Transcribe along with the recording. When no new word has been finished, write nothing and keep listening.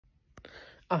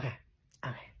Okay.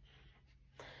 Okay.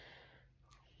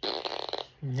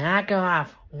 Knock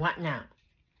off. What now?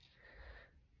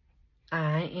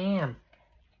 I am.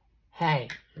 Hey.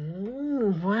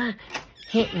 Ooh, what?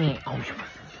 Hit me. Oh,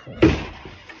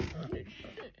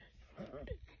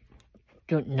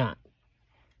 do not.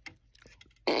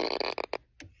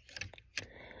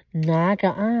 Knock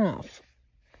off.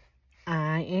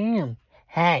 I am.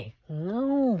 Hey.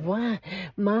 No, what?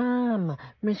 Mom.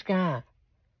 Mishka.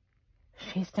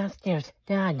 She's downstairs.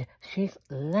 Dad, she's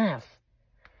left.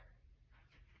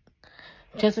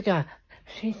 Jessica,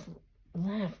 she's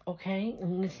left, okay? Let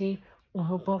me see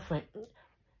her boyfriend,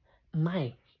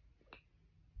 Mike.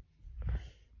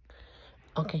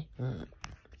 Okay.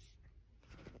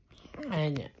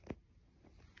 And,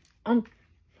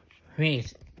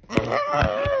 please.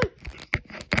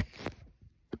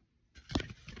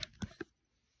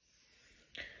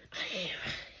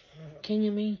 Can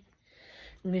you me?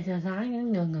 Because I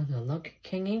am gonna look at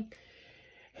Kingy.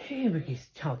 Here he's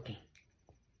talking.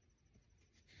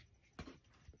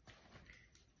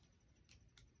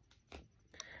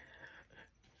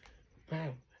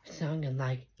 Wow, sounding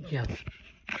like you.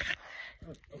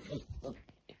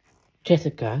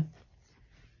 Jessica.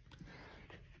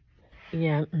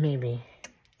 Yeah, maybe.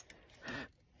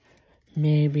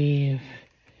 Maybe.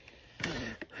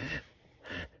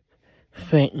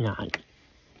 But not.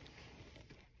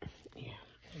 Yeah.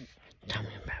 Tell me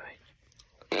about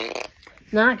it.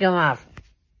 Knock it off.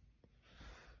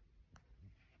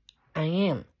 I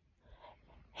am.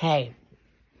 Hey.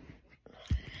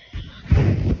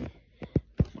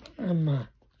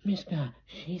 Miss God,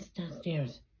 she's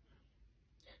downstairs.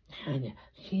 And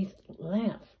she's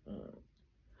left.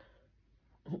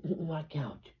 Walk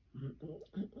out.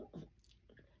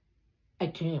 A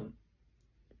gym.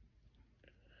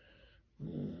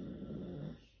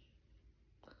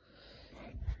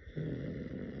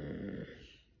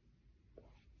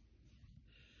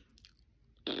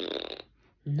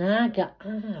 Knock it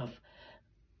off.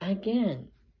 Again.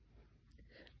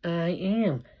 I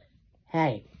am.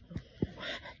 Hey.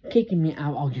 Kicking me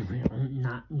out. Oh, you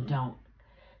not. Don't.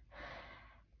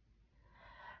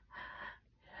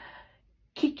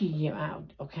 Kicking you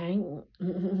out, okay?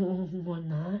 We're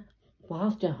not.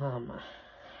 Foster home.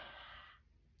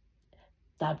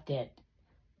 Stop that.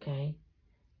 Okay?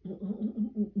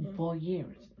 4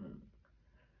 years.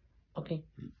 Okay?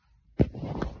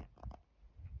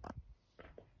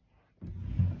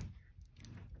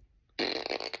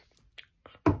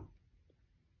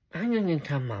 I'm gonna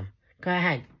tell Mom. Go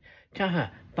ahead. Tell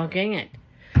her. Forget it.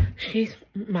 She's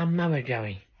my mother,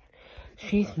 Joey.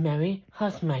 She's Mary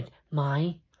husband,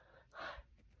 my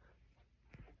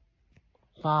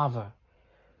father.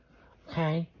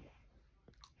 Okay?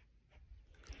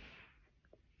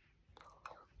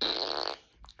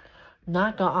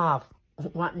 Knock her off.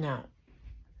 What now?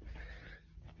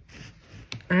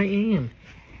 I am.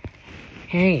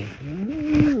 Hey.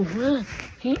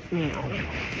 Hit me. Oh,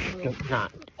 do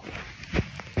not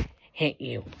hit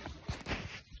you.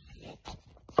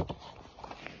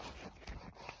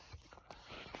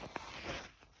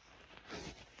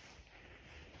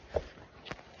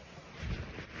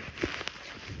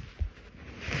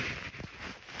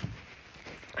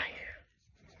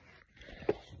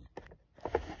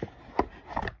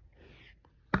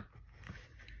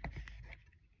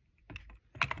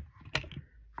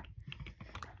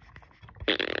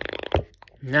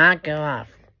 Knock it off.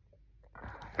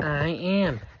 I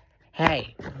am.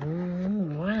 Hey.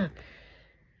 What?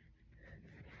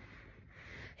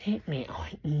 Hit me. Oh,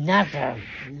 never.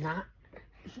 Not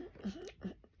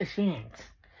a chance.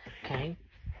 Okay?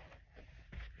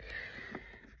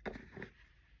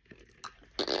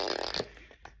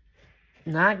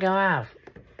 Knock it off.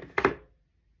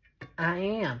 I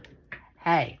am.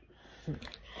 Hey.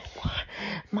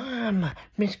 Mom,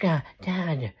 Mishka,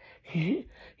 Dad,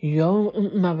 your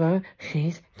mother,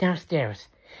 she's downstairs.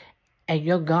 And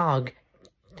your dog,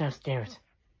 downstairs.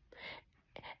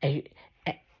 And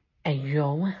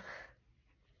your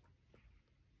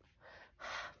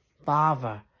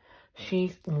father,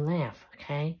 she's left,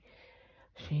 okay?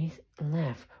 She's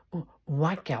left.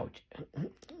 Walk out.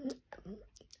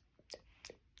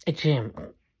 A gym,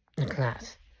 a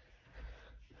class.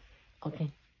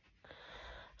 Okay.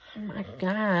 Oh my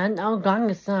God, oh, gone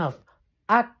yourself.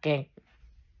 Okay.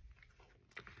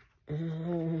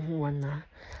 We're not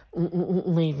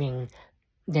leaving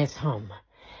this home.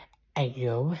 And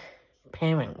your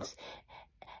parents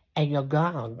and your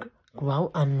dog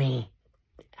grow on me.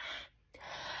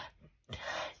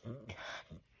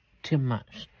 Too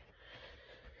much.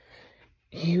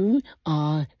 You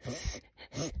are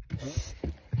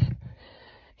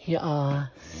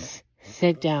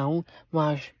sit down,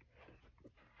 watch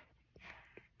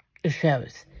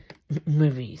shows,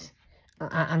 movies.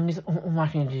 I'm just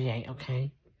watching today,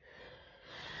 okay?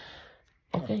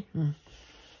 Okay?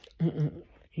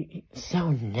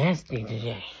 So nasty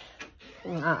today.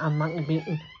 I'm not gonna be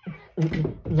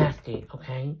nasty,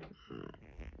 okay?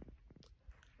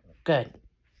 Good.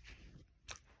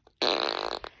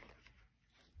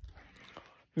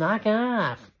 Knock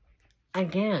off.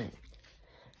 Again.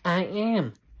 I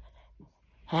am.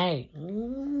 Hey.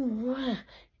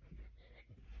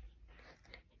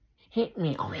 Hit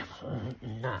me. Oh,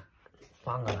 not.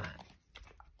 Follow that.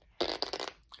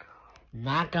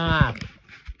 Knock off.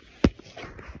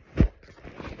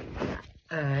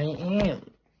 I am.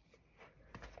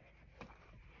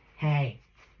 Hey.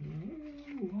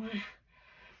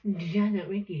 Janet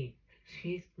Ricky.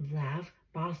 She's left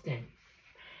Boston.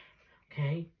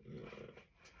 Okay?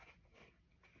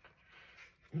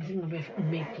 With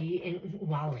Mickey and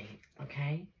Wally.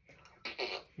 Okay?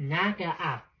 Knock it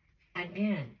up.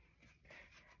 Again.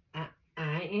 I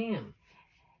am.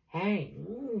 Hey.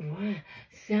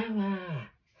 Sarah.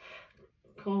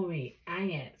 Corey.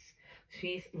 Ayers.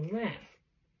 She's left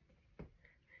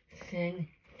San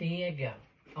Diego.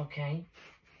 Okay?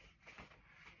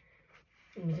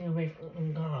 With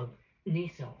dog.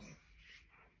 Measles.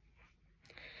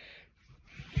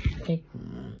 Okay.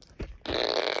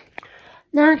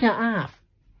 Knock it off.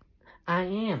 I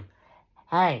am.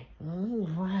 Hey.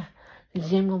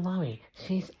 Jim Mallory.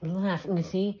 She's left. You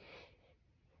see?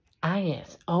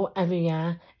 Ayers.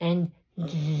 Olivia and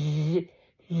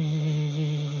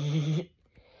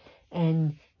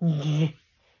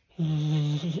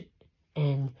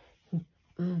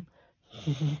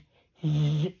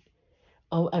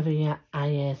Olivia,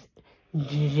 Ayers,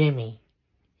 Jimmy.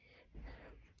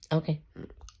 Okay.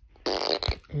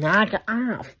 Knock it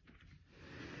off.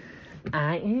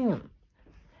 I am.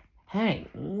 Hey.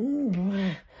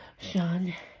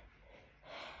 Sean.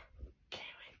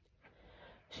 Karen.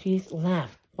 She's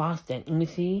left Boston. You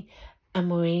see?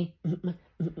 Emily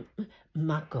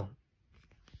Marco.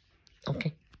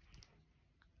 Okay.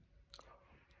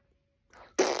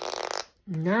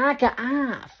 Knock it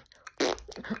off.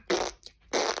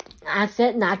 I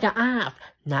said knock it off.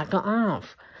 Knock it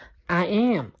off. I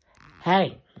am.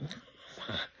 Hey.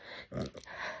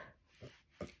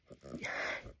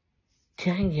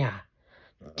 Tanya.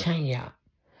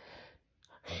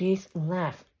 She's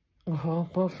left her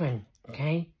boyfriend,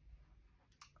 okay?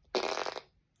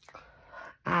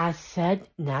 I said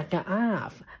knock it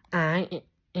off. I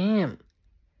am.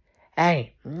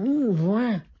 Hey.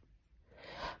 What?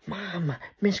 Mom,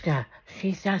 Mishka,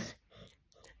 she's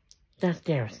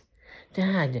downstairs.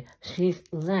 Dad, she's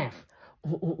left.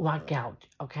 Walk out,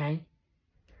 okay?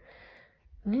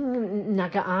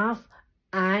 Knock it off.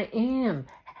 I am.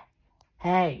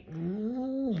 Hey.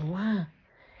 What?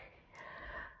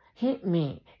 Hit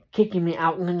me. Kicking me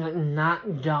out.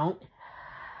 Not, don't.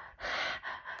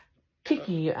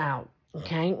 Kicking you out,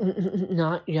 okay?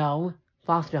 Not yo.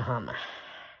 Foster home.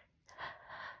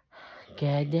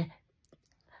 Good.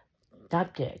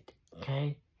 That's good,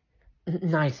 okay?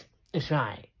 Nice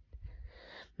try.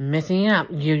 Messing up,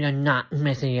 you're not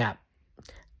messing up.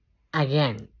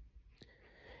 Again.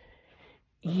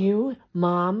 You,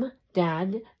 Mom,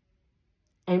 Dad,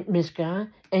 and Mishka,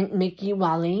 and Mickey,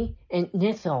 Wally, and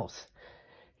Nissels.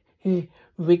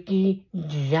 Ricky,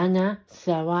 Jana,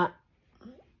 Sarah,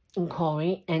 and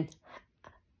Corey, and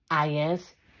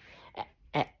Ayers,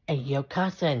 and your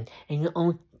cousin, and your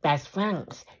own best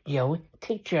friends, your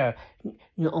teacher,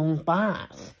 your own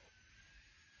boss.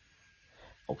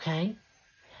 Okay?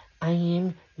 I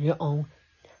am your own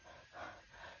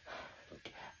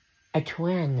a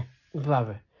twin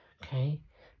brother, okay?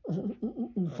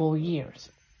 4 years.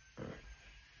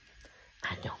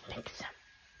 I don't think so.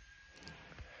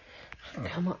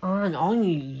 Come on,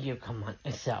 only you come on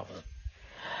yourself.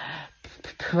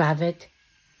 Private.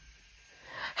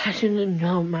 I shouldn't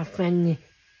know my friend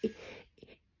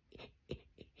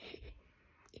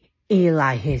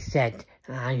Eli, he said,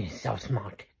 I'm so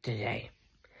smart today.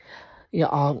 You're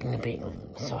all gonna be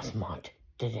so smart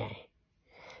today.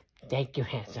 Thank you,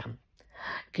 handsome.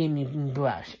 Give me a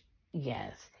brush.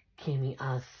 Yes. Give me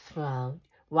a throat.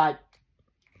 What?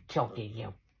 Choking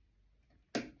you.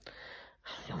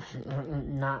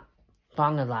 Not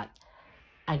wrong a lot.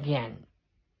 Again.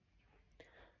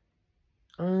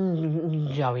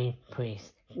 Joey,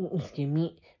 please. Give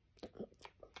me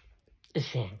a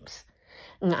chance.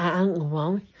 I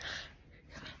won't.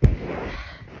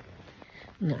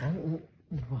 No, I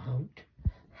won't.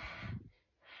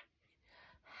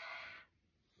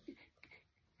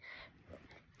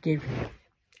 Give me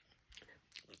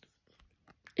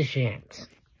chance.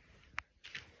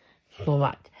 For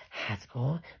what? High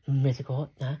school,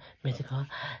 mythical, not mythical.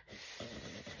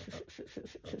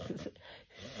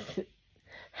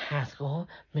 High school,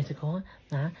 mythical,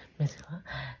 not mythical.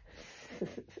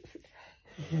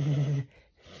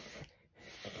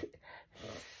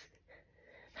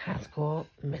 High school,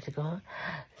 mythical.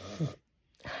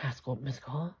 High school,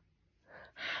 mythical.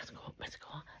 High school,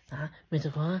 mythical, not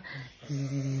mythical.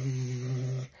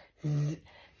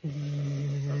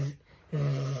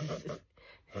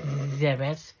 The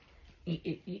rest,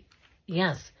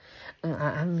 yes,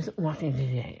 I'm watching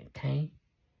today, okay?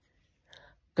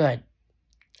 Good.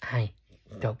 I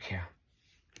don't care.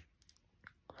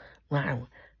 Wow.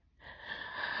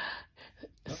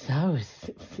 So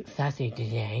sassy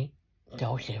today,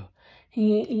 don't you?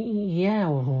 Yeah,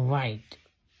 right.